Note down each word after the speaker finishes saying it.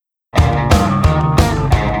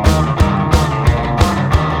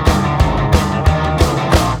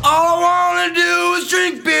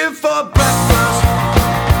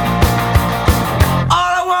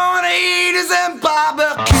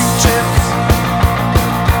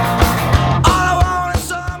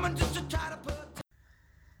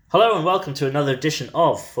and welcome to another edition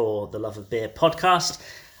of For the Love of Beer podcast.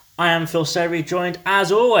 I am Phil Savory, joined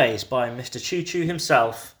as always by Mr. Choo Choo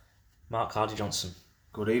himself, Mark Hardy-Johnson.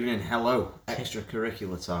 Good evening, hello.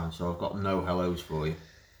 Extracurricular time, so I've got no hellos for you.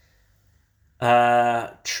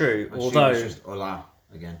 True, I although... it's just hola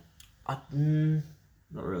again. Not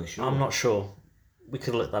really sure. I'm not sure. We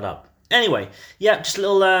could look that up. Anyway, yeah, just a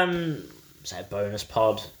little, say a bonus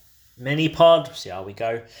pod, mini pod, see how we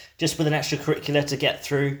go. Just with an extracurricular to get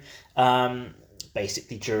through.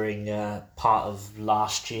 Basically, during part of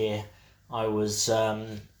last year, I was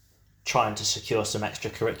trying to secure some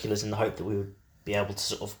extracurriculars in the hope that we would be able to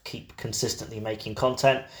sort of keep consistently making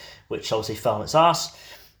content, which obviously fell on its arse.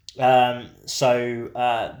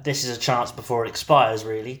 So this is a chance before it expires,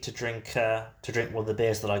 really, to drink one of the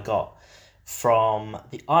beers that I got from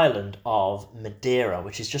the island of Madeira,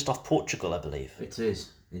 which is just off Portugal, I believe. It is,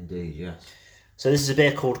 indeed, yes. So this is a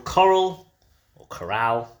beer called Coral, or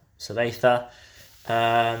Coral, Cerveza,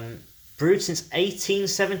 brewed since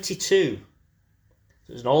 1872.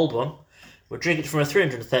 So it's an old one. We're drinking it from a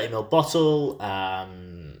 330ml bottle.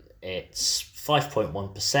 It's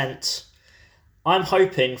 5.1%. I'm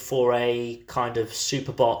hoping for a kind of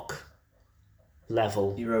Superbock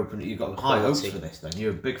level. You've got high hopes for this then.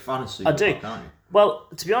 You're a big fan of Superbock, I do. aren't you? Well,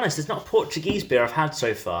 to be honest, it's not a Portuguese beer I've had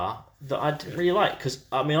so far that I didn't really like, because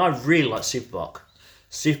I really like Superbock.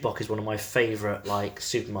 Superbock is one of my favourite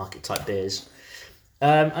supermarket type beers.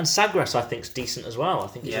 And Sagres I think is decent as well. I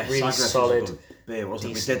think it's a really Sagres solid was a good beer, wasn't it?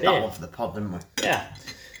 We decent did that beer. one for the pod, didn't we? Yeah.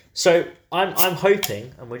 So I'm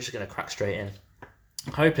hoping, and we're just going to crack straight in,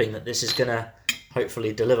 I'm hoping that this is going to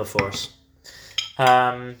hopefully deliver for us.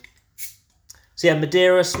 So yeah,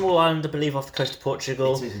 Madeira, small island, I believe, off the coast of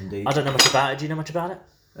Portugal. It is indeed. I don't know much about it. Do you know much about it?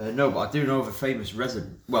 No, but I do know of a famous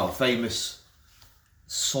famous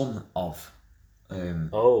son of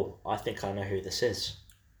I think I know who this is.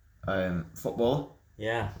 footballer,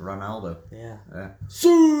 Yeah. Ronaldo. Yeah.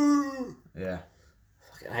 Yeah.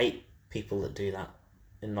 I hate people that do that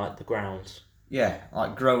in the grounds. Yeah,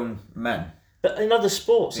 like grown men. But in other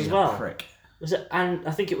sports Being as well. a prick. Was it? And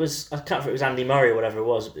I think it was. I can't remember if it was Andy Murray or whatever it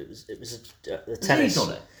was. It was the tennis. He's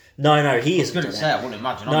done it. No, he I was isn't. going to say, I wouldn't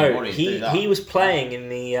imagine. No, he he was playing in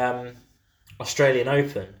the Australian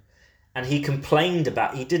Open, and he complained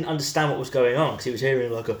about. He didn't understand what was going on because he was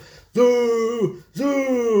hearing like a zoo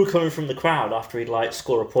zoo coming from the crowd after he'd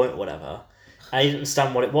score a point or whatever, and he didn't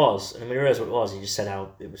understand what it was. And when he realised what it was, he just said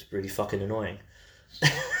how it was really fucking annoying,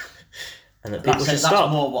 and that people should That's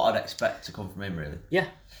stop. more what I'd expect to come from him, really. Yeah.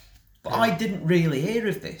 But I didn't really hear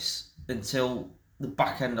of this until the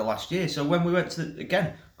back end of last year. So when we went to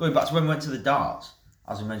going back to when we went to the darts,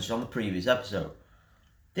 as we mentioned on the previous episode,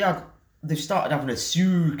 they've started having a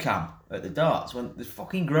Sue cam at the darts when there's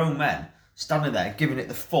fucking grown men standing there giving it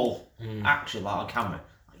the full action on camera.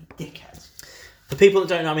 Like dickheads. For people that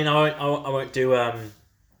don't know, I won't do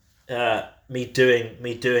me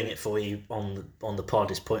doing it for you on the pod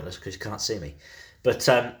is pointless because you can't see me. But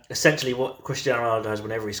essentially, what Cristiano Ronaldo does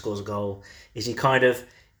whenever he scores a goal is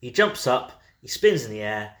he jumps up, he spins in the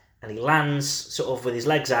air, and he lands sort of with his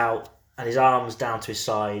legs out and his arms down to his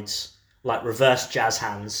sides, like reverse jazz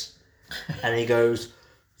hands, and he goes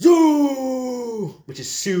Zoo, which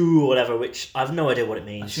is Sue or whatever, which I have no idea what it I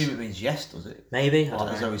means. assume it means yes, does it? Maybe, I Like don't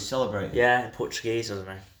there's know. always celebrating. Yeah, in Portuguese, I don't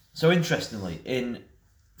know. So interestingly, in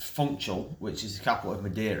Funchal, which is the capital of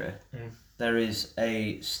Madeira, there is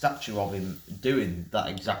a statue of him doing that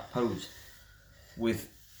exact pose with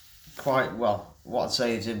quite, well, what I'd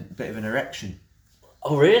say is a bit of an erection.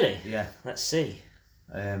 Oh, really? Yeah. Let's see.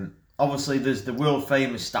 Obviously, there's the world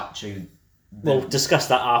famous statue We'll discuss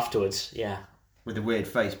that afterwards, yeah. with the weird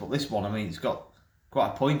face, but this one, it's got quite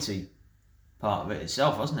a pointy part of it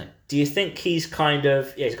itself, hasn't it? Do you think he's he's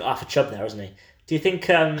got half a chub there, hasn't he? Do you think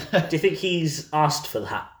he's asked for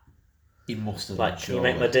that? He must have Like, done, can you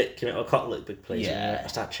surely. make my cock look big, please? Yeah. And make a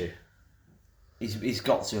statue. He's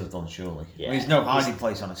got to have done, surely. Yeah. There's no hiding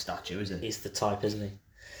place on a statue, is it? He's the type, isn't he?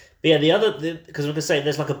 But yeah, because I'm gonna say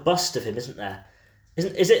there's like a bust of him, isn't there?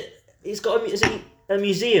 Is it? He's got is it a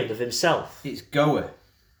museum of himself? It's Goa.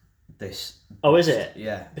 This. Oh, is it?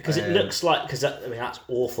 Yeah. Because it looks like that's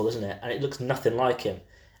awful, isn't it? And it looks nothing like him,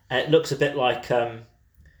 and it looks a bit like.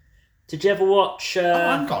 Did you ever watch?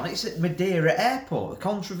 hang on! It's at Madeira Airport. The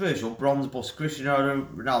controversial bronze bust Cristiano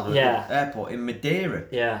Ronaldo Airport in Madeira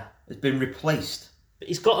Yeah. has been replaced. But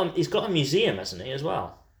he's got a museum, hasn't he, as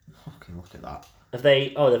well? Fucking look at that. Have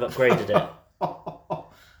they? Oh, they've upgraded it.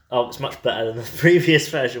 Oh, it's much better than the previous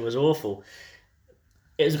version. Was awful.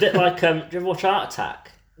 It was a bit like. Do you ever watch Art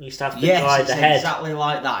Attack? You used to have the guy, it's the head. exactly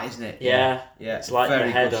like that, isn't it? Yeah. Yeah. It's like Very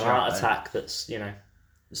the head good on shout Art there. Attack. That's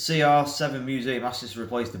The CR7 museum asked us to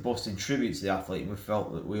replace the bust in tribute to the athlete, and we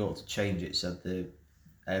felt that we ought to change it, said the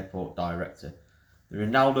airport director. The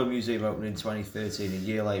Ronaldo Museum opened in 2013. A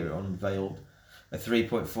year later, it unveiled a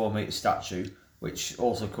 3.4 metre statue, which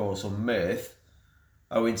also caused some mirth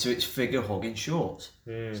owing to its figure hugging shorts.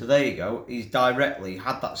 So there you go. He's directly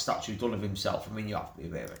had that statue done of himself. I mean, you have to be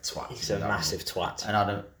a bit of a twat. He's a massive twat.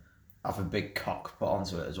 And have a big cock put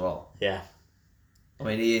onto it as well. Yeah. I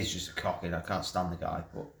mean, he is just a cock, and I can't stand the guy.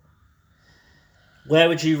 But where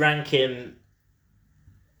would you rank him?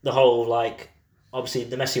 The whole, like, obviously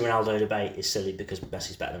the Messi-Ronaldo debate is silly because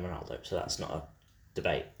Messi's better than Ronaldo, so that's not a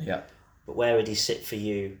debate. Yeah. But where would he sit for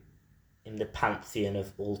you in the pantheon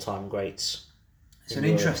of all-time greats? It's an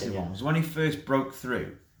interesting one, because when he first broke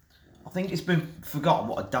through, I think it's been forgotten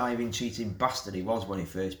what a diving, cheating bastard he was when he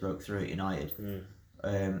first broke through at United.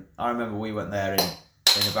 I remember we went there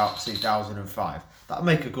in about 2005. That'd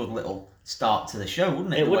make a good little start to the show,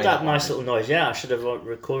 wouldn't it? It would, that nice little noise, yeah. I should have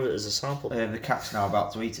recorded it as a sample. The cat's now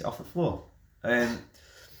about to eat it off the floor.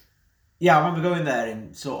 Yeah, I remember going there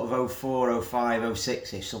in sort of 04, 05,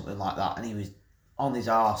 06-ish, something like that, and he was on his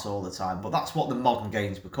arse all the time. But that's what the modern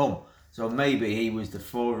game's become. So maybe he was the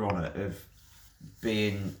forerunner of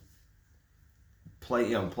being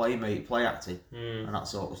play acting and that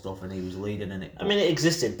sort of stuff, and he was leading in it. I mean, it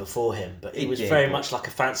existed before him, but it was very much like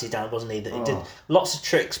a fancy Dan, wasn't he? That he did lots of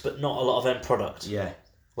tricks, but not a lot of end product. Yeah,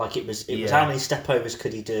 like it was how many stepovers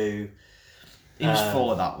could he do? He was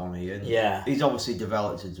full of that one, Ian. Yeah, he's obviously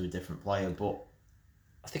developed into a different player, but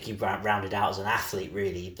I think he rounded out as an athlete.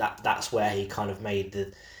 Really, that's where he kind of made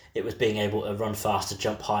the. It was being able to run faster,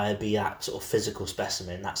 jump higher, be that sort of physical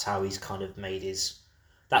specimen. That's how he's kind of made his.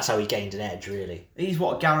 That's how he gained an edge, really. He's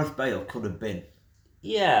what Gareth Bale could have been.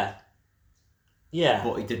 Yeah. Yeah.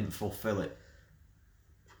 But he didn't fulfil it.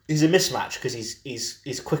 He's a mismatch because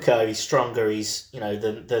he's quicker, he's stronger, he's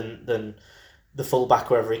than the fullback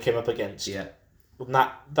wherever he came up against. Yeah. And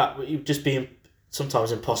that would just be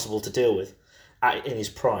sometimes impossible to deal with in his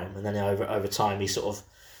prime, and then over time he sort of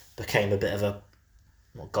became a bit of a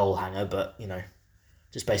not goal hanger, but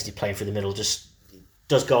just basically playing through the middle, just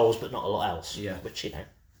does goals but not a lot else. Yeah. Which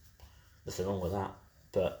nothing wrong with that,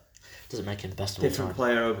 but doesn't make him the best of all time. Different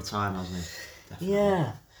player over time, hasn't he? Definitely.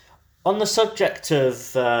 Yeah. On the subject of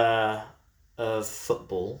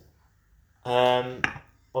football,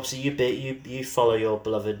 obviously you follow your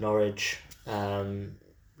beloved Norwich,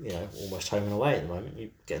 almost home and away at the moment.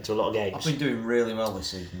 You get into a lot of games. I've been doing really well this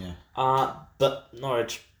season, yeah. But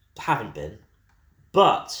Norwich haven't been.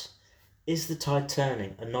 But is the tide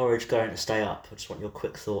turning? Are Norwich going to stay up? I just want your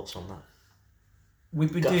quick thoughts on that.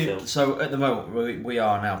 We've been doing so at the moment. We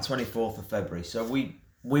are now 24th of February. So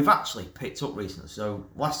we've actually picked up recently. So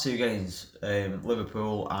last two games,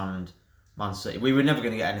 Liverpool and Man City, we were never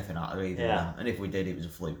going to get anything out of either. Yeah. And if we did, it was a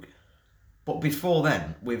fluke. But before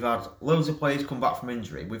then, we've had loads of players come back from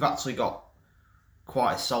injury. We've actually got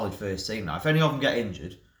quite a solid first team now. If any of them get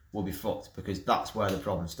injured, we'll be fucked, because that's where the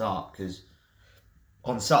problems start. Because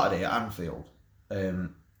on Saturday at Anfield,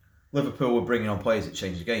 Liverpool were bringing on players that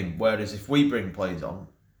change the game, whereas if we bring players on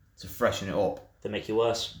to freshen it up, they make you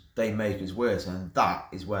worse. They make us worse, and that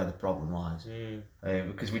is where the problem lies.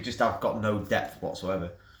 Because we just have got no depth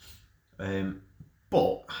whatsoever.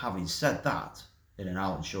 But having said that, in an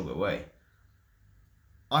Alan Sugar way,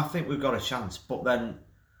 I think we've got a chance. But then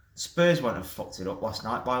Spurs went and fucked it up last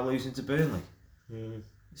night by losing to Burnley.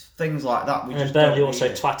 It's things like that. And Burnley also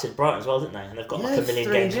twatted Brighton as well, didn't they? And they've got like a million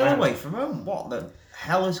games away from home. What the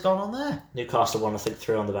hell has gone on there? Newcastle won, I think,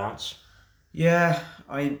 3 on the bounce. Yeah,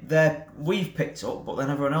 I mean, we've picked up, but then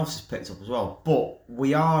everyone else has picked up as well. But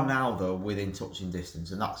we are now, though, within touching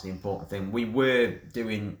distance, and that's the important thing. We were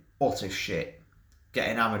doing utter shit,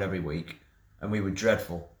 getting hammered every week, and we were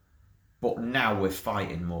dreadful. But now we're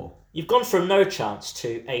fighting more. You've gone from no chance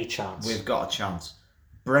to a chance. We've got a chance.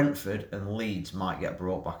 Brentford and Leeds might get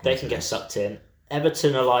brought back. They can get sucked in.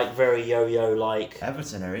 Everton are like very yo-yo like.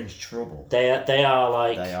 Everton are in trouble. They are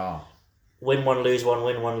like. They are. Win one, lose one,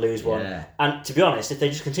 win one, lose one. Yeah. And to be honest, if they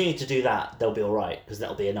just continue to do that, they'll be all right, because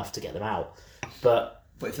that'll be enough to get them out. But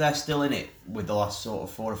if they're still in it with the last sort of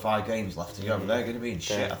 4 or 5 games left to go, they're going to be in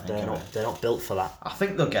shit. I think they're not built for that. I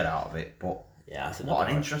think they'll get out of it, but yeah, I think what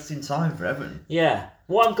an interesting time for Everton. Yeah.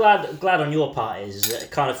 What I'm glad on your part is that I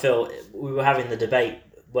kind of feel we were having the debate,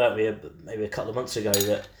 weren't we, maybe a couple of months ago,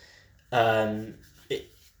 that the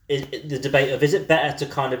debate of, is it better to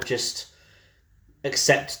kind of just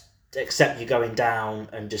accept you going down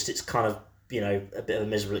and just it's kind of a bit of a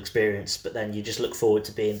miserable experience, but then you just look forward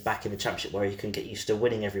to being back in the Championship where you can get used to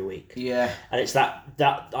winning every week. Yeah. And it's that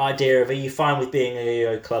idea of, are you fine with being a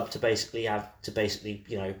yo-yo club to basically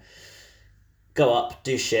go up,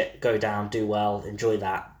 do shit, go down, do well, enjoy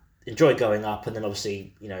that, enjoy going up, and then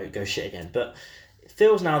obviously go shit again. But it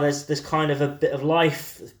feels now there's kind of a bit of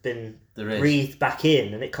life that's been breathed back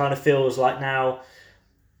in, and it kind of feels like now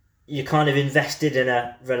you're kind of invested in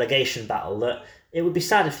a relegation battle. That it would be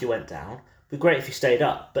sad if you went down, it'd be great if you stayed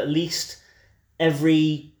up, but at least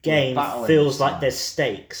every game feels like there's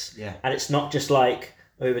stakes, and it's not just like,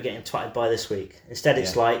 oh, we're getting twatted by this week. Instead,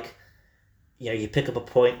 it's like, you pick up a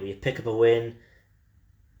point or you pick up a win,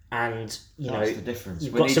 and that's the difference.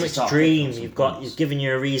 You've got something to dream. You've given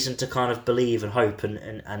you a reason to kind of believe and hope,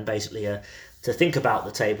 and basically to think about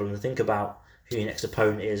the table and to think about who your next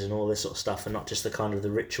opponent is and all this sort of stuff, and not just the kind of the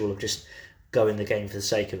ritual of just going the game for the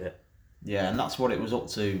sake of it. Yeah, and that's what it was up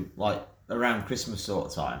to, like around Christmas sort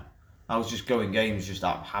of time. I was just going games just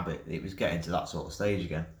out of habit. It was getting to that sort of stage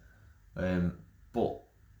again. But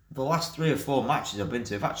the last 3 or 4 matches I've been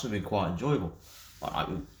to have actually been quite enjoyable. Like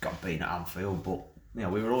we got beaten at Anfield, but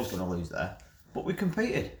we were always going to lose there. But we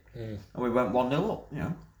competed, and we went 1-0 up.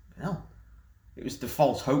 It was the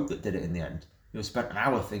false hope that did it in the end. We spent an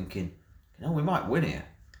hour thinking, we might win here,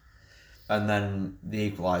 and then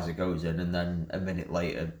the equaliser goes in, and then a minute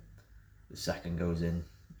later, the second goes in.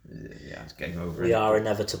 Yeah, it's game over. We are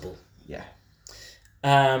inevitable. Yeah.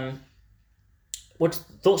 What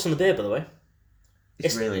thoughts on the beer, by the way?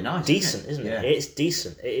 It's really nice. Decent, isn't it? It's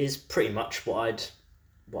decent. It is pretty much what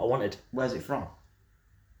I wanted. Where's it from? What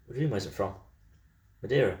do you mean? Where's it from?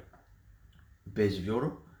 Madeira. Beers of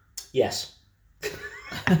Europe. Yes.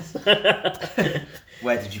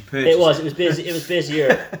 Where did you purchase? It was Beers of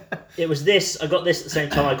Europe. It was this. I got this at the same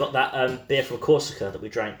time I got that beer from Corsica that we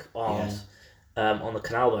drank on the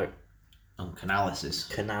canal boat. On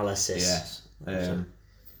Canalysis. Yes.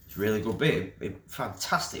 It's really good beer.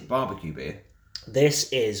 Fantastic barbecue beer.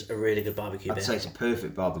 This is a really good barbecue beer. I'd say it's a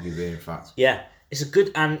perfect barbecue beer, in fact. Yeah. It's a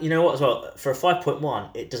good, and you know what as well? For a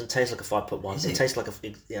 5.1, it doesn't taste like a 5.1. It tastes like a,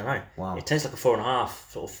 Wow. It tastes like a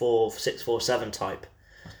 4.5, sort of 4, 6, 4, 7 type.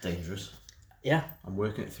 That's dangerous. Yeah. I'm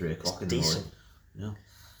working at 3 o'clock in the morning.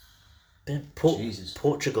 Yeah.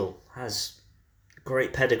 Portugal has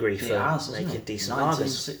great pedigree for making decent lagers.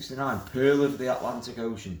 1969, Pearl of the Atlantic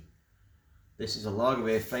Ocean. This is a lager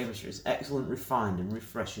beer famous for its excellent, refined and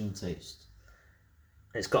refreshing taste.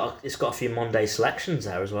 It's got a few Monday selections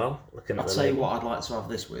there as well. I'll tell you what I'd like to have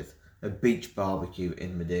this with: a beach barbecue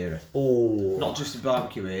in Madeira. Ooh. Not just a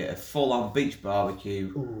barbecue here, a full-on beach barbecue.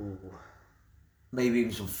 Ooh. Maybe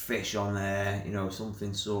even some fish on there,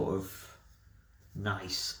 something sort of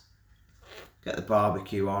nice. Get the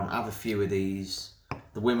barbecue on, have a few of these.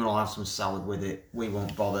 The women will have some salad with it. We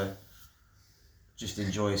won't bother. Just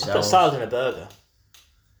enjoy yourself. Put salad in a burger.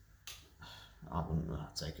 I wouldn't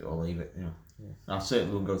take it or leave it. I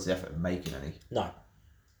certainly wouldn't go to the effort of making any. No.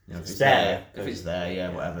 If it's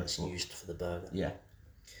there, whatever. It's used for the burger. Yeah.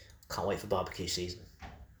 Can't wait for barbecue season.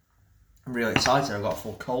 I'm really excited. I've got a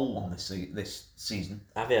full coal one this season.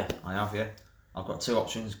 Have you? I have, yeah. I've got 2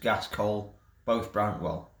 options: gas, coal, both brand.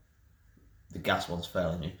 Well, the gas one's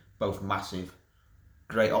failing me. Both massive,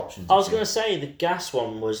 great options. I was going to say the gas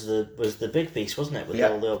one was the big piece, wasn't it?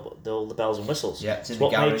 With all the bells and whistles. Yeah, it's in so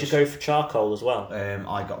the garage. What made you go for charcoal as well?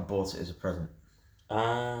 I bought it as a present.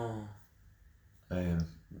 Ah.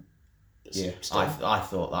 Yeah, I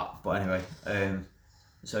thought that, but anyway.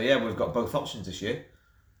 So yeah, we've got both options this year.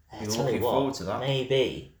 Be looking forward to that.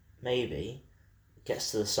 Maybe it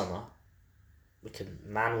gets to the summer, we can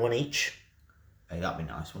man one each. Hey, that'd be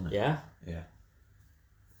nice, wouldn't it? Yeah. Yeah.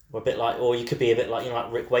 Or a bit like, or you could be a bit like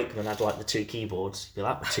like Rick Wakeman had like the 2 keyboards. You'd be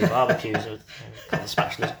like with 2 barbecues with the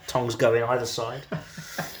spatula tongs going either side.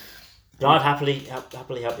 But I'd happily help you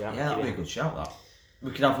out. Yeah, that'd be a good shout. That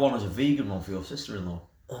we could have one as a vegan one for your sister-in-law.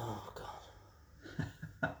 Oh God.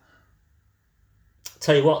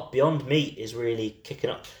 Tell you what, Beyond Meat is really kicking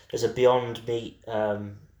up. There's a Beyond Meat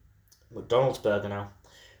McDonald's burger now.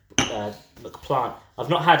 McPlant. I've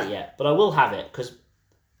not had it yet, but I will have it because.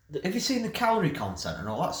 Have you seen the calorie content and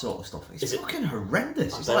all that sort of stuff? It's fucking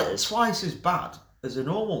horrendous. It's like twice as bad as a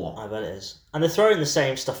normal one. I bet it is. And they're throwing the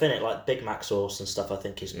same stuff in it, like Big Mac sauce and stuff. I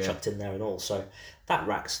think is chucked in there and all. So that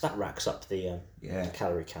racks up the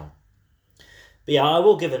calorie count. But yeah, I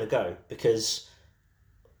will give it a go because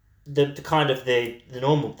the kind of their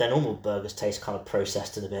normal burgers taste kind of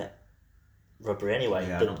processed and a bit rubbery anyway.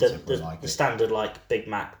 Yeah, the standard like Big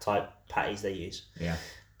Mac type patties they use. Yeah.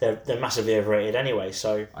 They're massively overrated anyway,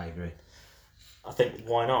 so I agree. I think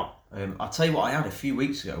why not? I'll tell you what I had a few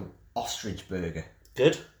weeks ago: ostrich burger.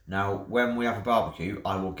 Good. Now, when we have a barbecue,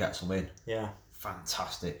 I will get some in. Yeah.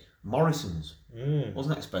 Fantastic. Morrison's.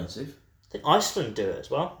 Wasn't expensive. I think Iceland do it as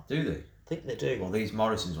well. Do they? I think they do. Well, these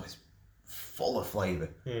Morrison's are full of flavour.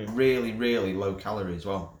 Really, really low calorie as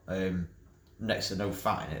well. Next to no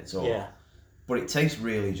fat in it at all. Yeah. But it tastes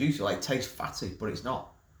really juicy. Like, it tastes fatty, but it's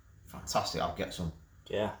not. Fantastic. I'll get some.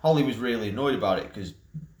 Yeah. Holly was really annoyed about it because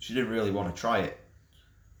she didn't really want to try it.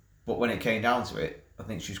 But when it came down to it, I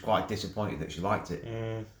think she was quite disappointed that she liked it.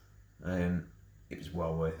 It was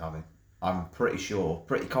well worth having. I'm pretty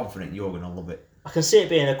confident you're going to love it. I can see it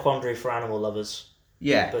being a quandary for animal lovers,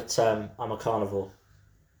 Yeah. but I'm a carnivore.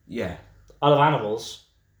 Yeah. I love animals,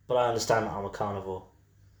 but I understand that I'm a carnivore.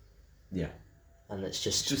 Yeah. And it's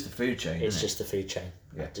just the food chain. It's isn't just the food chain.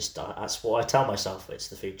 Yeah. That's what I tell myself. It's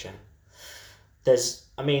the food chain.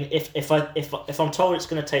 If I'm told it's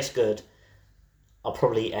going to taste good, I'll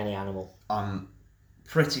probably eat any animal. I'm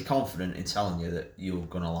pretty confident in telling you that you're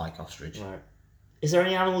going to like ostrich. Right. Is there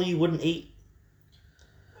any animal you wouldn't eat?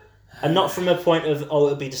 And not from a point of, it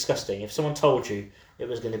would be disgusting. If someone told you it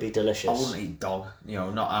was going to be delicious. I wouldn't eat dog,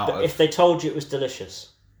 not out But of... if they told you it was delicious,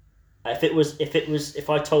 if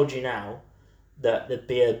I told you now that there'd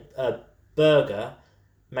be a burger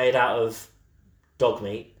made out of dog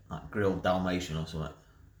meat. Like grilled Dalmatian or something.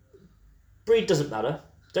 Breed doesn't matter.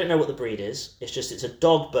 Don't know what the breed is. It's a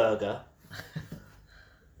dog burger.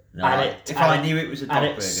 No, if I knew it was a dog burger...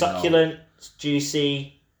 And it's succulent, it's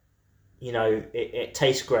juicy, it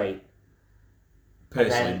tastes great.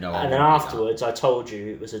 Personally, no. And then afterwards, I told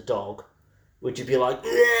you it was a dog. Would you be like,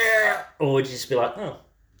 "Ugh," or would you just be like, oh?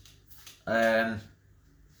 I'm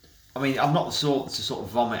not the sort to sort of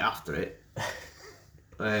vomit after it.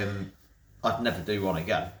 I'd never do one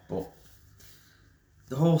again. But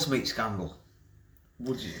the horse meat scandal.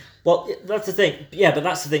 Would you? Well, that's the thing. Yeah, but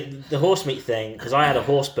that's the thing. The horse meat thing, because I had a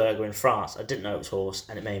horse burger in France. I didn't know it was horse,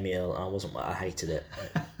 and it made me ill. And I hated it.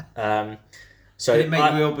 So did it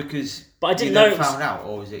make you ill because but I didn't you know then it was, found out,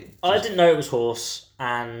 or was it? I didn't know it was horse,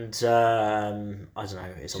 and I don't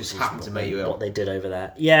know. It's just obviously happened to make you ill. What they did over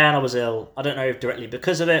there. Yeah, and I was ill. I don't know if directly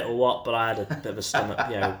because of it or what, but I had a bit of a stomach.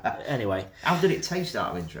 Anyway. How did it taste?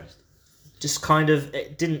 Out of interest. Just kind of,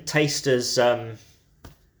 it didn't taste as.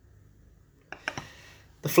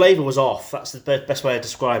 The flavour was off. That's the best way to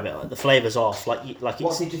describe it. Like, the flavour's off. What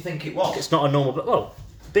did you think it was? It's not a normal,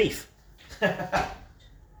 beef.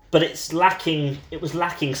 But it's lacking. It was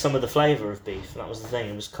lacking some of the flavour of beef. That was the thing.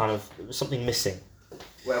 It was something missing.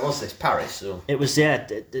 Where was this? Paris? Or? It was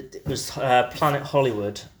It was Planet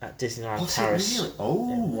Hollywood at Disneyland Paris. It really?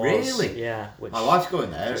 Oh, really? Yeah. My wife's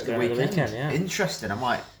going there at the weekend. Yeah. Interesting. I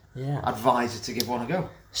might advise her to give one a go.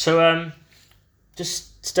 So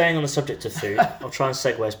just staying on the subject of food, I'll try and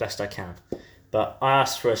segue as best I can. But I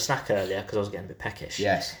asked for a snack earlier because I was getting a bit peckish.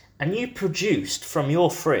 Yes. And you produced from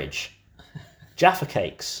your fridge Jaffa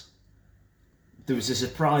cakes. There was a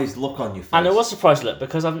surprised look on your face. And there was a surprised look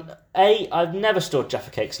because I've never stored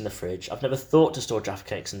Jaffa cakes in the fridge. I've never thought to store Jaffa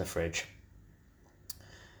cakes in the fridge.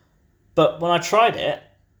 But when I tried it,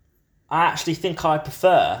 I actually think I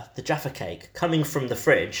prefer the Jaffa cake coming from the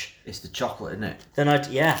fridge. It's the chocolate, isn't it? Then I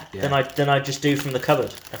just do from the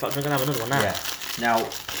cupboard. In fact, I'm gonna have another one now. Yeah. Now,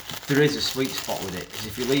 there is a sweet spot with it because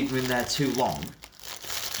if you leave them in there too long,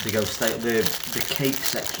 they go stale. The cake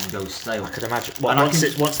section goes stale. I could imagine. Once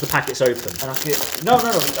the packet's open. And no.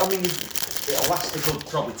 I mean, it'll last a good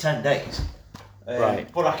probably 10 days.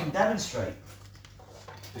 Right. But I can demonstrate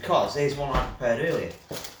because here's one I prepared earlier.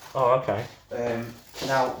 Oh, okay.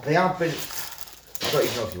 Now they have been. I don't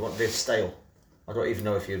even know if you want this stale. I don't even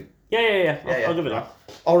know if you. Yeah. I'll give it a.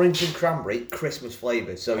 Orange and cranberry, Christmas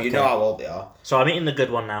flavour. So you know how old they are. So I'm eating the good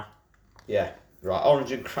one now. Yeah. Right.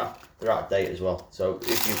 Orange and cranberry. They're out of date as well. So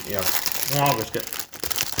if you No, I'll risk it.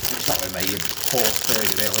 it's not going to make you horse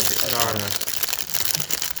burger meal, is it? No.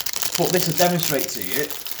 But this will demonstrate to you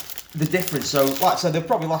the difference. So, like I said, they'll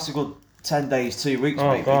probably last a good 10 days, 2 weeks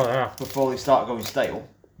maybe, before they start going stale.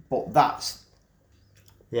 But that's...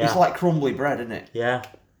 Yeah. It's like crumbly bread, isn't it? Yeah.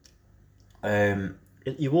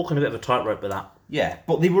 You're walking a bit of a tightrope with that. Yeah,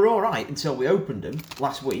 but they were alright until we opened them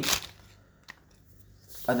last week.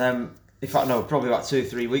 And then, in fact, no, probably about 2 or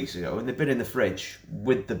 3 weeks ago, and they've been in the fridge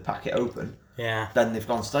with the packet open. Yeah. Then they've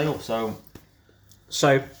gone stale, so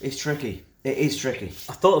it's tricky. It is tricky.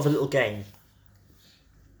 I thought of a little game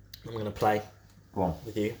I'm going to play Go on.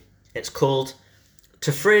 with you. It's called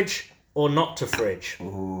To Fridge or Not to Fridge.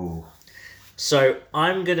 Ooh. So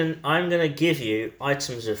I'm gonna give you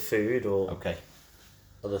items of food or Okay.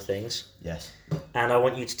 other things, Yes. and I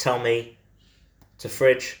want you to tell me to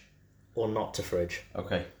fridge or not to fridge.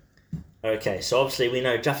 Okay. Okay, so obviously we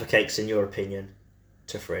know Jaffa cakes, in your opinion,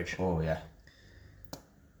 to fridge. Oh, yeah.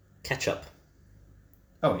 Ketchup,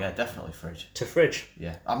 Oh, yeah, definitely fridge. to fridge.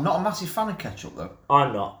 Yeah. I'm not a massive fan of ketchup, though.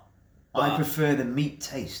 I'm not, I prefer the meat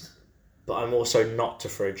taste. but I'm also not to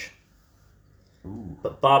fridge. Ooh.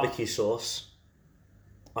 But barbecue sauce,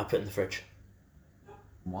 I put in the fridge.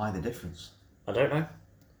 Why the difference? I don't know.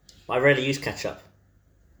 I rarely use ketchup.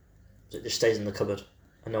 It just stays in the cupboard,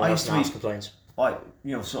 and no one I else in used the to house complains. Like,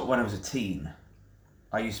 sort of when I was a teen,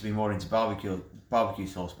 I used to be more into barbecue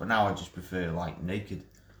sauce, but now I just prefer like naked.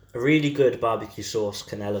 A really good barbecue sauce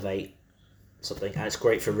can elevate something, and it's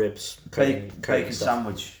great for ribs. Bacon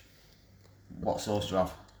sandwich. What sauce do you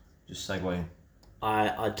have? Just segue in.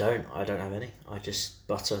 I don't have any. I just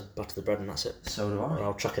butter the bread and that's it. So do Or I.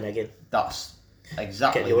 I'll chuck an egg in. That's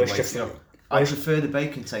exactly Get the the way oyster to go. from- I prefer the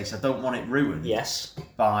bacon taste. I don't want it ruined Yes.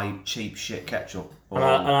 by cheap shit ketchup. And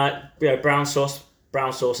I brown sauce.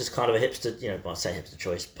 Brown sauce is kind of a hipster. Well, I say hipster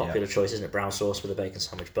choice, popular choice, isn't it? Brown sauce with a bacon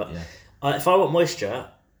sandwich. But if I want moisture,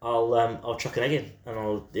 I'll chuck an egg in,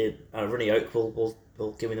 and a runny yolk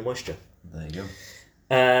will give me the moisture. There you go.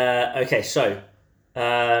 Okay, so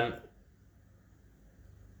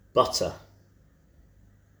butter.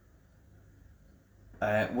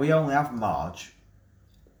 We only have Marge.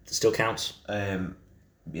 Still counts. In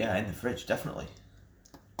the fridge, definitely.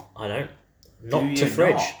 I don't. Not Do to you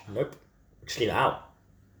fridge. not? Nope. Just leave it out.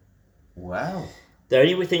 Wow. The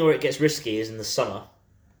only thing where it gets risky is in the summer,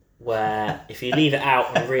 where if you leave it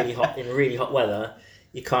out in really hot weather,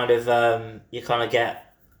 you kind of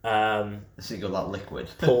get So you got that liquid.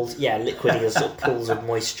 pools, liquidy sort of pools of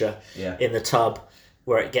moisture in the tub,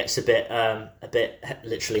 where it gets a bit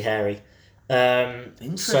literally hairy.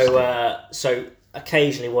 Interesting. So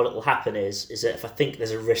occasionally what will happen is that if I think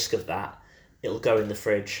there's a risk of that, it'll go in the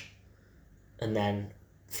fridge, and then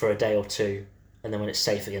for a day or two, and then when it's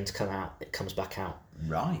safe again to come out, it comes back out.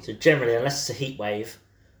 Right. So generally, unless it's a heat wave,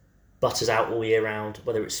 butter's out all year round.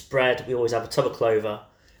 Whether it's spread, we always have a tub of clover.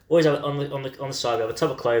 Always have on the side. We have a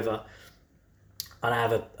tub of clover, and I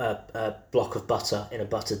have a block of butter in a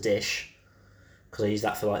butter dish, because I use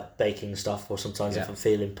that for like baking stuff. Or sometimes if I'm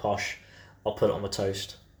feeling posh, I'll put it on my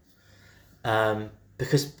toast.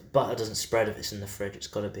 Because butter doesn't spread if it's in the fridge. It's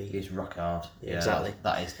got to be. It's rock hard. Yeah, exactly.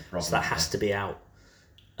 That is the problem. So that has to be out.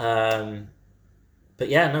 But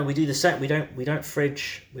no, we do the same. We don't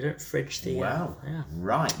fridge the. Wow. Yeah.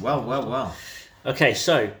 Right. Well. Okay,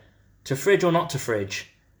 so to fridge or not to fridge,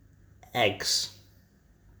 eggs.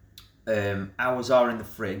 Ours are in the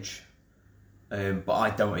fridge, but I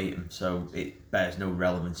don't eat them, so it bears no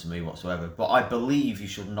relevance to me whatsoever. But I believe you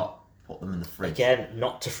should not put them in the fridge. Again,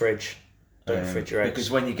 not to fridge. Don't fridge your eggs. Because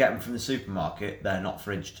when you get them from the supermarket, they're not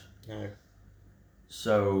fridged. No.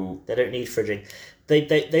 So They don't need fridging. They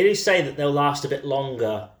do say that they'll last a bit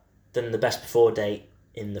longer than the best before date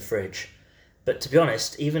in the fridge. But to be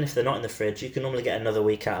honest, even if they're not in the fridge, you can normally get another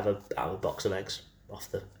week out of a box of eggs off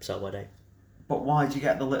the sell-by date. But why do you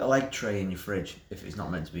get the little egg tray in your fridge if it's not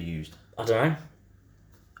meant to be used? I don't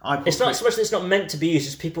know. It's not so much that it's not meant to be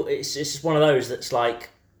used. It's just one of those that's like,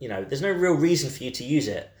 there's no real reason for you to use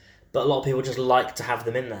it, but a lot of people just like to have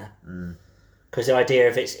them in there. Because the idea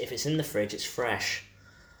if it's in the fridge, it's fresh.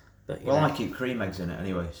 But I keep cream eggs in it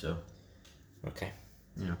anyway, so. Okay.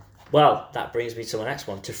 Yeah. Well, that brings me to my next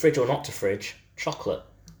one. To fridge or not to fridge, chocolate.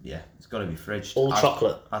 Yeah, it's got to be fridged. All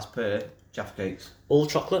chocolate. As per Jaffa Cakes. All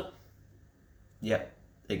chocolate? Yep,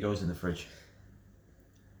 it goes in the fridge.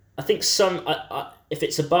 I think some, if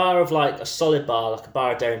it's a bar of like a solid bar, like a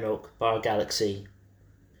bar of Dairy Milk, bar of Galaxy,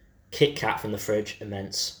 Kit Kat from the fridge,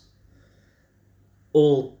 immense.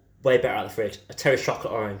 All way better out of the fridge. A Terry's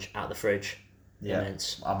Chocolate Orange out of the fridge,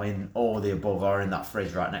 immense. I mean, all the above are in that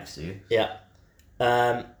fridge right next to you. Yeah.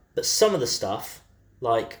 But some of the stuff,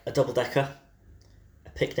 like a double decker, a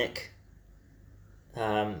picnic,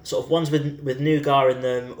 sort of ones with nougat in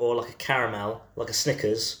them, or like a caramel, like a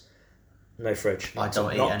Snickers, no fridge. I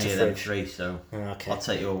don't eat any of them three, so okay. I'll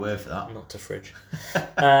take your word for that. Not to fridge.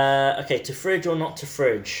 Okay, to fridge or not to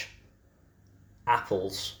fridge?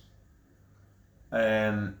 Apples.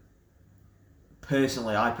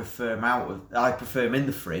 Personally, I prefer them in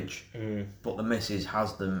the fridge, but the missus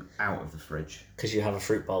has them out of the fridge. Because you have a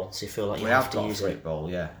fruit bowl, so you feel like you We have have to got a use fruit it. bowl,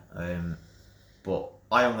 yeah. But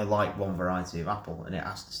I only like one variety of apple, and it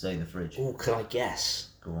has to stay in the fridge. Oh, can I guess?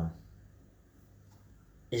 Go on.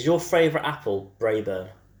 Is your favourite apple Brayburn?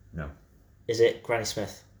 No. Is it Granny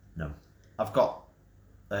Smith? No. I've got.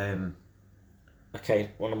 Okay,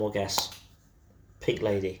 one more guess. Pink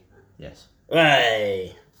Lady. Yes.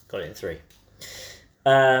 Hey! Got it in 3.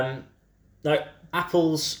 No,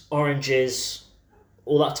 apples, oranges,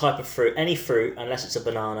 all that type of fruit. Any fruit, unless it's a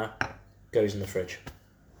banana, goes in the fridge.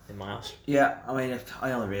 In my house. Yeah, I mean,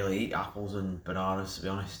 I only really eat apples and bananas, to be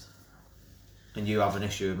honest. And you have an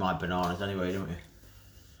issue with my bananas anyway, don't you?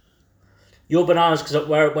 Your bananas, because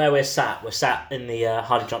where we're sat in the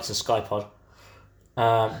Hardy Johnson Sky Pod.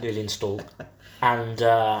 newly installed. And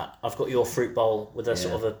I've got your fruit bowl with a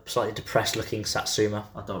sort of a slightly depressed looking Satsuma.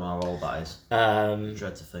 I don't know how old that is.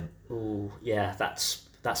 Dread to think. Ooh, yeah, that's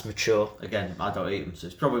mature. Again, I don't eat them, so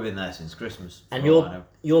it's probably been there since Christmas. And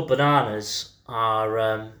your bananas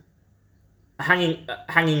are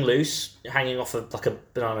hanging loose, hanging off of like a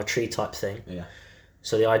banana tree type thing. Yeah.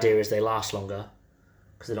 So the idea is they last longer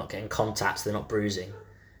because they're not getting contact, they're not bruising.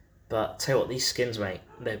 But tell you what, these skins, mate,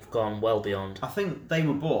 they've gone well beyond. I think they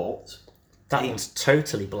were bought. That one's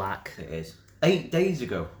totally black. It is 8 days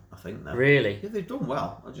ago, I think. Though. Really? Yeah, they've done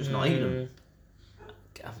well. I'm just not eating them.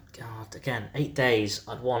 God, again, 8 days.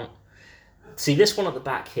 I'd want. See this one at the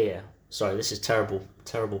back here. Sorry, this is terrible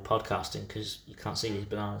podcasting because you can't see these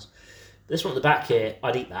bananas. This one at the back here,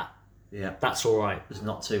 I'd eat that. Yeah, that's all right. There's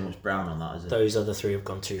not too much brown on that, is it? Those other three have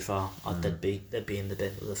gone too far. They'd be in the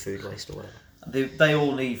bin with the food waste or whatever. They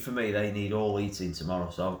all need, for me, they need all eating tomorrow.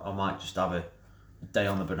 So I might just have a day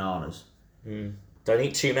on the bananas. Don't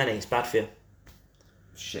eat too many. It's bad for you.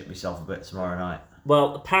 Shit myself a bit tomorrow night.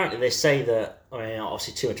 Well, apparently they say that. I mean,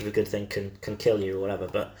 obviously too much of a good thing can kill you or whatever.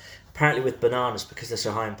 But apparently with bananas, because they're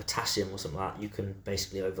so high in potassium or something like that, you can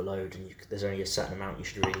basically overload, and there's only a certain amount you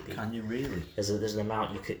should really be. Can you really? There's an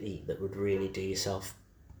amount you could eat that would really do yourself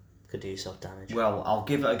damage. Well, I'll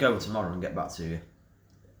give it a go tomorrow and get back to you.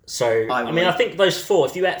 So I think those 4.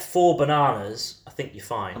 If you ate 4 bananas, I think you're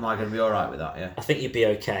fine. Am I going to be all right with that? Yeah. I think you'd be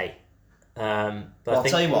okay. But well, I'll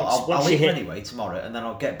tell you what. I'll eat them anyway tomorrow, and then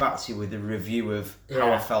I'll get back to you with a review of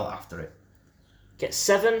how I felt after it. Get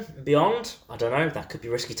 7 and beyond. I don't know. That could be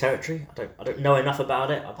risky territory. I don't know enough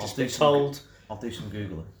about it. I've just been told. I'll do some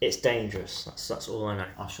googling. It's dangerous. That's all I know.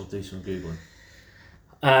 I shall do some googling.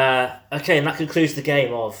 Okay, and that concludes the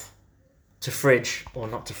game of to fridge or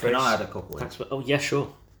not to fridge. And I had a couple. Thanks for, yeah,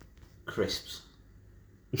 sure. Crisps.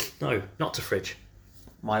 No, not to fridge.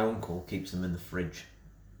 My uncle keeps them in the fridge.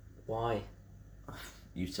 Why?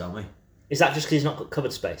 You tell me. Is that just because he's not got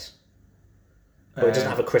cupboard space? Or he doesn't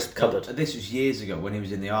have a crisp cupboard? Well, this was years ago when he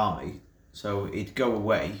was in the army. So he'd go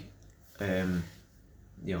away,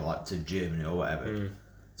 like to Germany or whatever.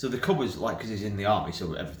 So the cupboard's like, because he's in the army,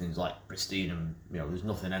 so everything's like pristine and, there's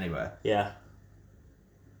nothing anywhere. Yeah.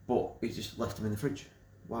 But he just left them in the fridge.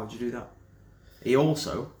 Why would you do that? He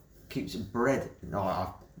also keeps bread. No,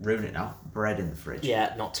 I've ruined it now. Bread in the fridge.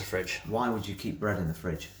 Yeah, not to fridge. Why would you keep bread in the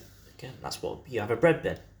fridge? Again, that's what you have a bread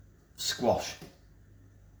bin. Squash.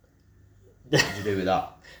 What would you do with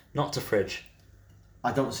that? Not to fridge.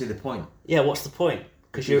 I don't see the point. Yeah, what's the point?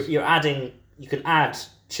 Because you're adding. You can add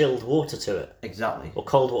chilled water to it. Exactly. Or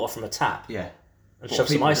cold water from a tap. Yeah. And shove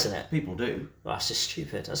some ice in it. People do. Well, that's just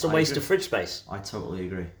stupid. That's a waste of fridge space. I totally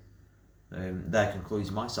agree. That concludes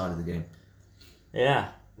my side of the game. Yeah.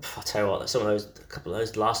 I'll tell you what,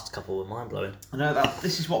 last couple were mind blowing. I know that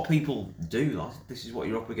this is what people do. This is what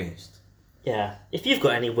you're up against. Yeah. If you've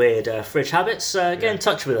got any weird fridge habits, get in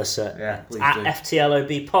touch with us please at do.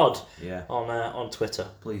 FTLOB Pod Yeah. on Twitter.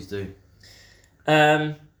 Please do.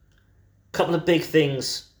 Couple of big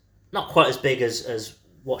things, not quite as big as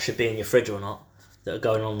what should be in your fridge or not, that are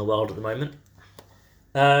going on in the world at the moment.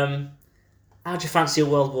 How do you fancy a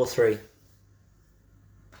World War III?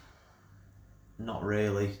 Not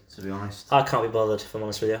really, to be honest. I can't be bothered, if I'm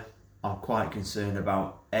honest with you. I'm quite concerned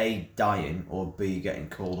about A, dying, or B, getting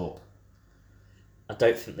called up. I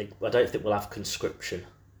don't think we'll have conscription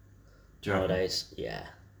nowadays. Yeah.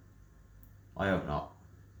 I hope not.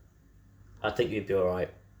 I think you'd be alright.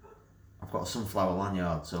 I've got a sunflower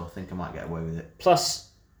lanyard, so I think I might get away with it. Plus,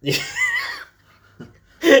 yeah.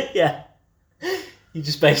 You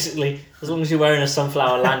just basically, as long as you're wearing a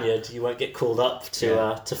sunflower lanyard, you won't get called up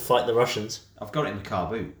to fight the Russians. I've got it in the car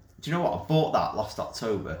boot. Do you know what? I bought that last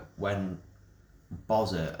October when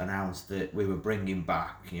Bozza announced that we were bringing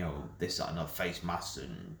back, this, that, and other face masks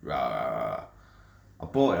and rah, rah, rah. I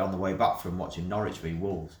bought it on the way back from watching Norwich v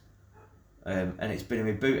Wolves. And it's been in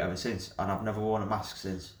my boot ever since, and I've never worn a mask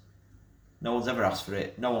since. No one's ever asked for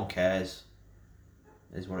it. No one cares.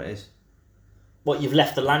 It is what it is. What, you've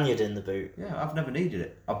left the lanyard in the boot? Yeah, I've never needed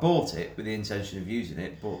it. I bought it with the intention of using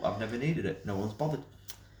it, but I've never needed it. No one's bothered.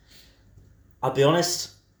 I'll be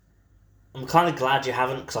honest, I'm kind of glad you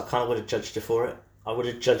haven't, because I kind of would have judged you for it. I would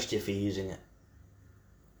have judged you for using it.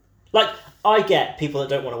 Like, I get people that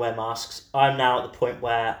don't want to wear masks. I'm now at the point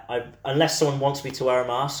where, unless someone wants me to wear a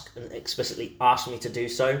mask and explicitly asks me to do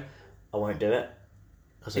so, I won't do it.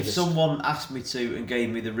 If someone asked me to and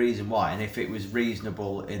gave me the reason why, and if it was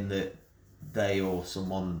reasonable in that they or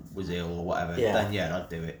someone was ill or whatever, then yeah, I'd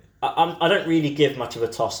do it. I don't really give much of a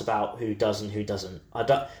toss about who does and who doesn't.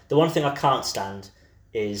 The one thing I can't stand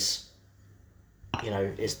is,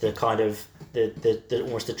 is the kind of the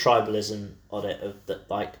almost the tribalism on it of that,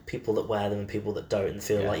 like people that wear them and people that don't, and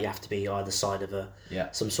feel Yeah. like you have to be either side of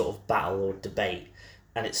some sort of battle or debate,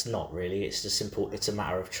 and it's not really. It's just simple. It's a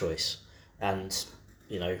matter of choice, and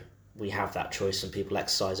we have that choice, and people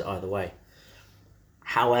exercise it either way.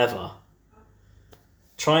 However,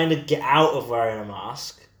 trying to get out of wearing a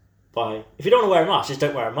mask if you don't want to wear a mask, just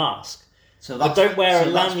don't wear a mask. So But don't wear a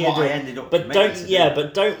that's lanyard. what I ended up But committing don't to yeah, do.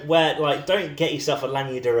 but don't wear don't get yourself a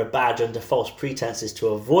lanyard or a badge under false pretenses to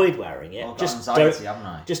avoid wearing it. I've got Just anxiety, don't haven't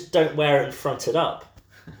I? just don't wear it and front it up.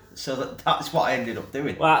 So that's what I ended up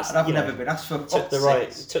doing. Well, that's, and I've never been asked for took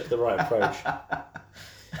the right approach.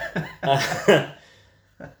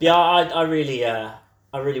 Yeah, I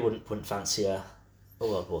really wouldn't fancy a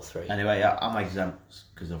World War III. Anyway, I'm exempt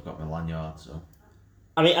because I've got my lanyard. So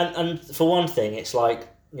I mean, and for one thing, it's like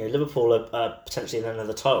Liverpool are potentially in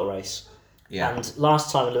another title race. yeah, And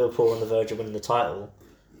last time Liverpool were on the verge of winning the title,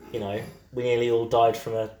 we nearly all died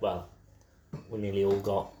from we nearly all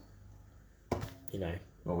got,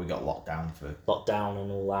 well, we got locked down for lockdown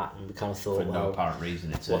and all that, and we kind of thought, no apparent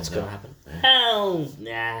reason. It what's turns going to out. happen? Hell,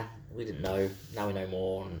 nah, we didn't know. Now we know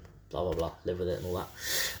more, and blah blah blah. Live with it and all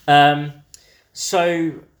that.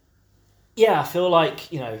 So, yeah, I feel like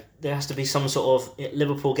there has to be some sort of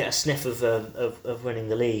Liverpool get a sniff of winning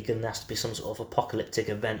the league, and there has to be some sort of apocalyptic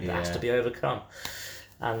event that has to be overcome,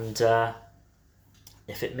 and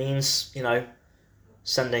if it means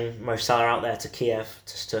sending Mo Salah out there to Kiev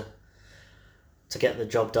just to get the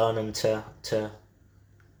job done and to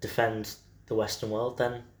defend the Western world,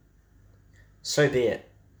 then so be it.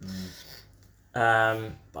 But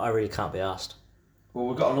I really can't be asked. Well,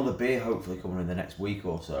 we've got another beer hopefully coming in the next week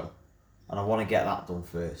or so, and I want to get that done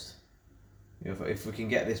first. If we can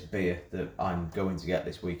get this beer that I'm going to get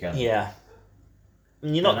this weekend. Yeah.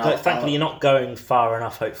 And you're not. Thankfully, you're not going far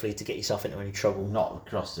enough. Hopefully, to get yourself into any trouble. Not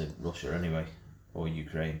across to Russia anyway, or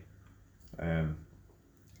Ukraine.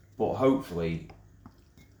 But hopefully.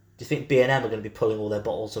 Do you think B&M are going to be pulling all their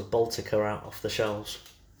bottles of Baltica out off the shelves?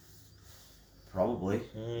 Probably.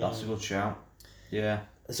 That's a good shout. Yeah.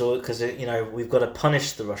 So, because we've got to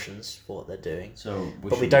punish the Russians for what they're doing, So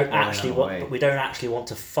we don't actually want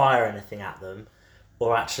to fire anything at them,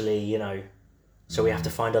 or actually, so we have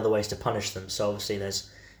to find other ways to punish them. So obviously,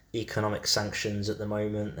 there's economic sanctions at the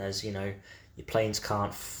moment. There's your planes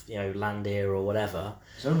can't land here or whatever.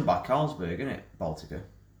 It's owned by Carlsberg, isn't it, Baltica?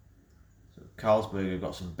 So Carlsberg have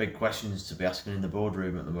got some big questions to be asking in the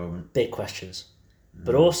boardroom at the moment. Big questions,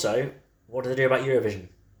 but also, what do they do about Eurovision?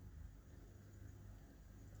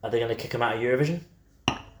 Are they going to kick them out of Eurovision?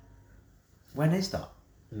 When is that?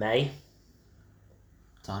 May.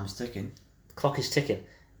 Time's ticking. The clock is ticking.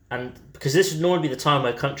 And because this would normally be the time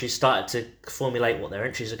where countries started to formulate what their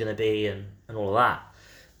entries are going to be and all of that.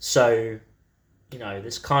 So,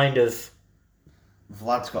 this kind of...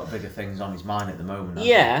 Vlad's got bigger things on his mind at the moment.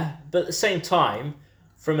 Yeah, but at the same time,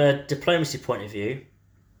 from a diplomacy point of view,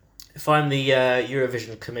 if I'm the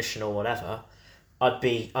Eurovision Commission or whatever, I'd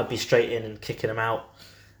be straight in and kicking them out.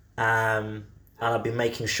 And I'd be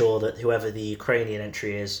making sure that whoever the Ukrainian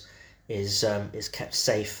entry is kept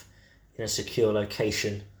safe in a secure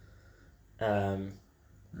location, so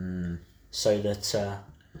that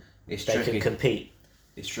they tricky. can compete.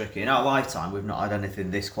 It's tricky. In our lifetime, we've not had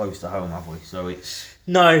anything this close to home, have we? So it's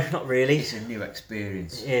not really. It's a new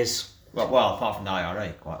experience. It is. Well, apart from the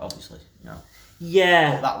IRA, quite obviously.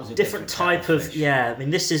 Yeah, well, that was a different type of fish. Yeah, I mean,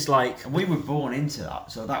 this is like... And we were born into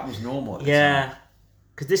that, so that was normal at the Yeah, time.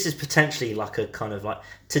 because this is potentially like a kind of like...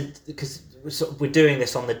 Because we're doing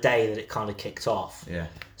this on the day that it kind of kicked off. Yeah.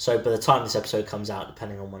 So by the time this episode comes out,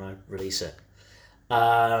 depending on when I release it,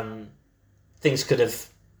 things could have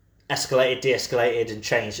escalated, de-escalated and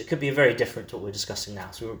changed. It could be very different to what we're discussing now,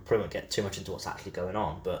 so we probably won't get too much into what's actually going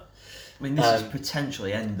on, but... I mean, this is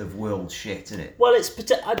potentially end of world shit, isn't it? Well, it's...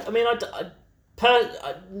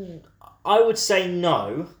 I would say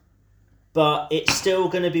no, but it's still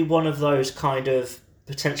going to be one of those kind of...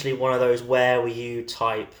 Potentially one of those where were you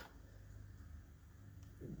type...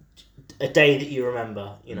 A day that you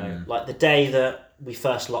remember, like the day that we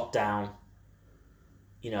first locked down,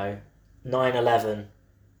 9/11,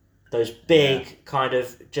 those big kind of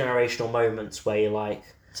generational moments where you're like...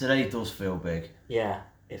 Today does feel big. Yeah,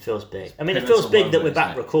 it feels big. I mean, it pivotal feels big that moment, we're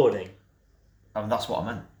back isn't it? recording. And that's what I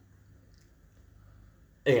meant.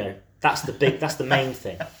 That's the main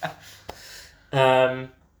thing. But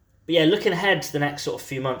yeah, looking ahead to the next sort of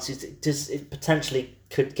few months, it potentially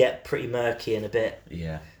could get pretty murky and a bit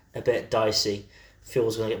dicey.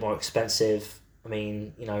 Fuel's going to get more expensive. I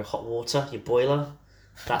mean, hot water, your boiler,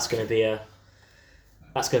 that's going to be a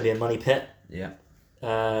money pit. Yeah.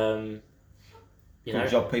 You Good know,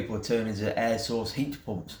 job people are turning to air source heat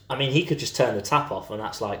pumps. I mean, he could just turn the tap off, and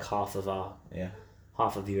that's like half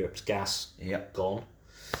of Europe's gas Yep. gone.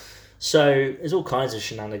 So there's all kinds of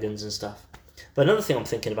shenanigans and stuff. But another thing I'm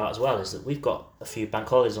thinking about as well is that we've got a few bank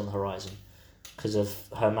holidays on the horizon because of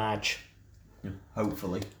her Madge.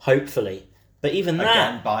 Hopefully. Hopefully. But even that...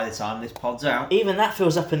 Again, by the time this pod's out... Even that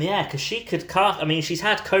feels up in the air because she could... I mean, she's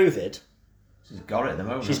had COVID. She's got it at the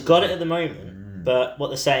moment. She's got it at the moment. But what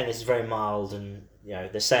they're saying is very mild, and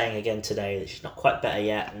they're saying again today that she's not quite better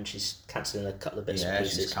yet, and she's cancelling a couple of bits and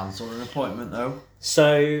pieces. Yeah, she's cancelled an appointment though.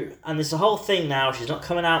 So, and there's the whole thing now. She's not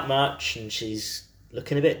coming out much, and she's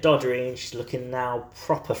looking a bit doddery, and she's looking now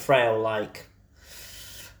proper frail. Like,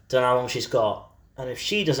 don't know how long she's got. And if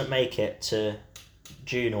she doesn't make it to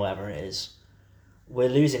June or whatever it is, we're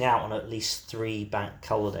losing out on at least 3 bank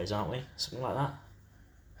holidays, aren't we? Something like that.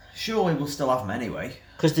 Surely we'll still have them anyway.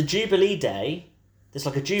 Because the Jubilee Day, there's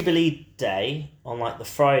like a Jubilee Day on like the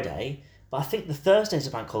Friday, but I think the Thursday's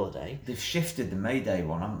a bank holiday. They've shifted the May Day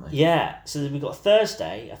one, haven't they? Yeah, so we've got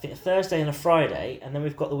Thursday, I think a Thursday and a Friday, and then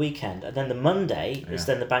we've got the weekend, and then the Monday is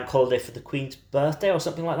then the bank holiday for the Queen's birthday or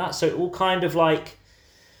something like that. So it all kind of like,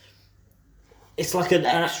 it's like an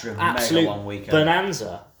Extra absolute mega long weekend.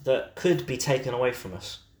 bonanza that could be taken away from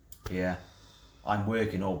us. Yeah. I'm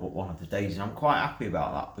working all but one of the days, and I'm quite happy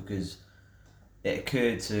about that because it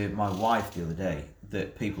occurred to my wife the other day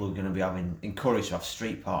that people are going to be encouraged to have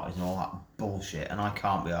street parties and all that bullshit, and I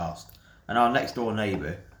can't be arsed. And our next door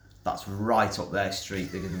neighbour, that's right up their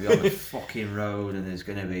street. They're going to be on the fucking road, and there's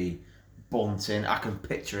going to be bunting. I can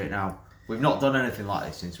picture it now. We've not done anything like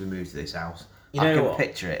this since we moved to this house. You I know can what?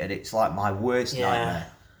 picture it, and it's like my worst nightmare.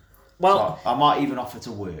 Well, So I might even offer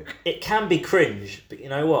to work. it can be cringe, but you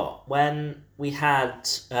know what? When we had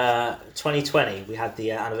 2020, we had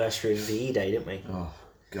the anniversary of VE Day, didn't we? Oh,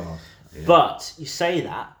 God. Yeah. But you say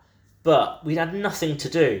that, but we had nothing to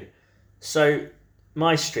do. So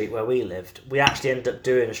my street where we lived, we actually ended up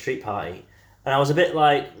doing a street party, and I was a bit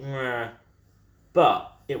like, meh.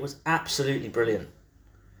 But it was absolutely brilliant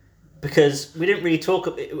because we didn't really talk.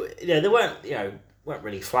 There weren't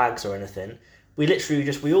really flags or anything. We literally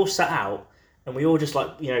we all sat out, and we all just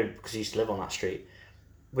because we used to live on that street,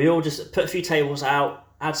 we all just put a few tables out,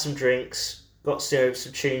 had some drinks, got some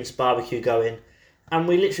tunes, barbecue going, and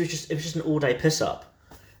we literally it was just an all day piss up,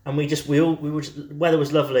 and weather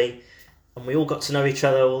was lovely, and we all got to know each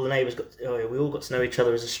other. All the neighbours we all got to know each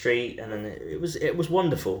other as a street, and then it was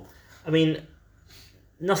wonderful. I mean,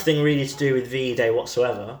 nothing really to do with VE Day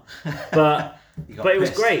whatsoever, but it was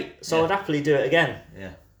great. So I'd happily do it again.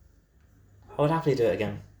 Yeah. I would happily do it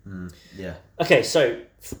again. Yeah. Okay, so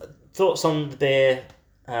thoughts on the beer?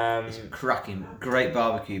 It's cracking, great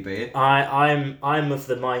barbecue beer. I'm of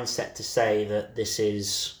the mindset to say that this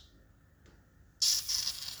is.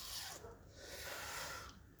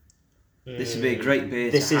 This would be a great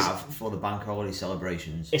beer This to is- have for the bank holiday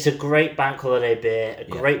celebrations. It's a great bank holiday beer, a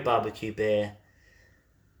great barbecue beer.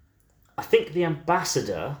 I think the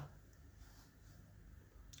Ambassador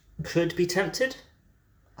could be tempted.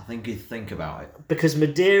 I think you think about it. Because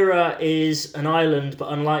Madeira is an island,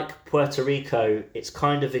 but unlike Puerto Rico, it's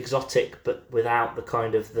kind of exotic, but without the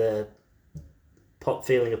kind of the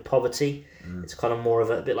feeling of poverty. It's kind of more of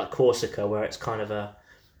a bit like Corsica, where it's kind of a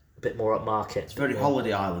bit more upmarket. It's very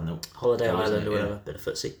holiday island though. Holiday Isn't Island it? or whatever, Yeah. bit of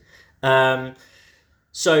footsie.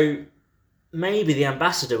 So maybe the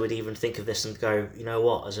Ambassador would even think of this and go, you know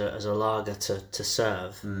what, as a lager to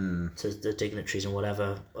serve to the dignitaries and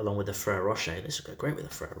whatever, along with the Ferrero Rocher. This would go great with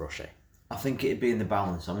the Ferrero Rocher. I think it'd be in the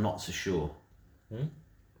balance. I'm not so sure.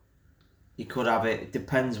 You could have it. It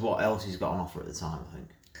depends what else he's got on offer at the time. I think.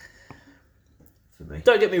 For me.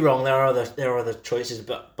 Don't get me wrong, there are other choices,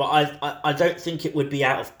 but I don't think it would be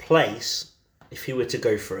out of place if he were to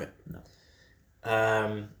go for it. No.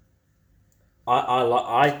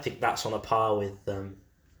 I think that's on a par with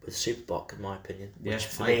Superbock in my opinion, which Yeah,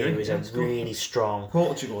 for I me agree. was Yeah, a it's good. really strong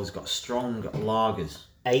Portugal has got strong lagers.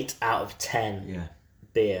 8 out of 10 Yeah.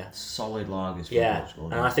 beer. Solid lagers from Yeah,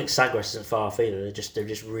 Portugal. and I think Sagres isn't far off either. They're just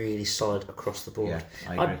really solid across the board. Yeah,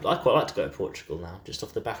 I agree. I'd quite like to go to Portugal now, just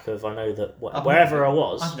off the back of I know that wherever I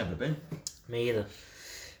was, I've never been. me either.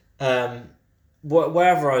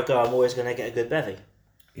 Wherever I go, I'm always going to get a good bevy,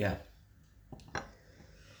 Yeah.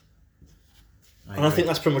 and I think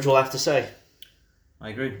that's pretty much all I have to say. I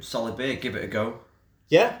agree. Solid beer. Give it a go.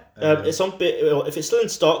 Yeah, it's on beer. If it's still in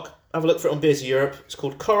stock, have a look for it on Beers of Europe. It's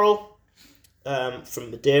called Coral,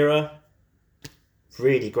 from Madeira.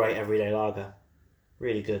 Really great everyday lager.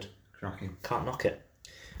 Really good. Cracking. Can't knock it.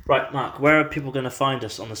 Right, Mark, where are people going to find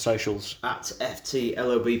us on the socials? At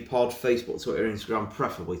FTLOB Pod, Facebook, Twitter, Instagram,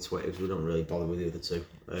 preferably Twitter because we don't really bother with the other two.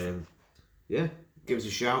 Yeah, give us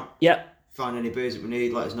a shout. Yep. Find any beers that we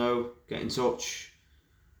need, let us know. Get in touch.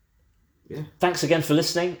 Yeah. Thanks again for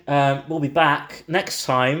listening. We'll be back next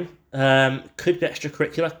time. Could be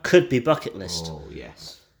extracurricular, could be bucket list. Oh,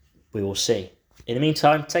 yes. We will see. In the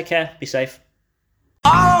meantime, take care, be safe.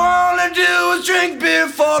 All I wanna do is drink beer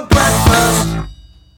for breakfast.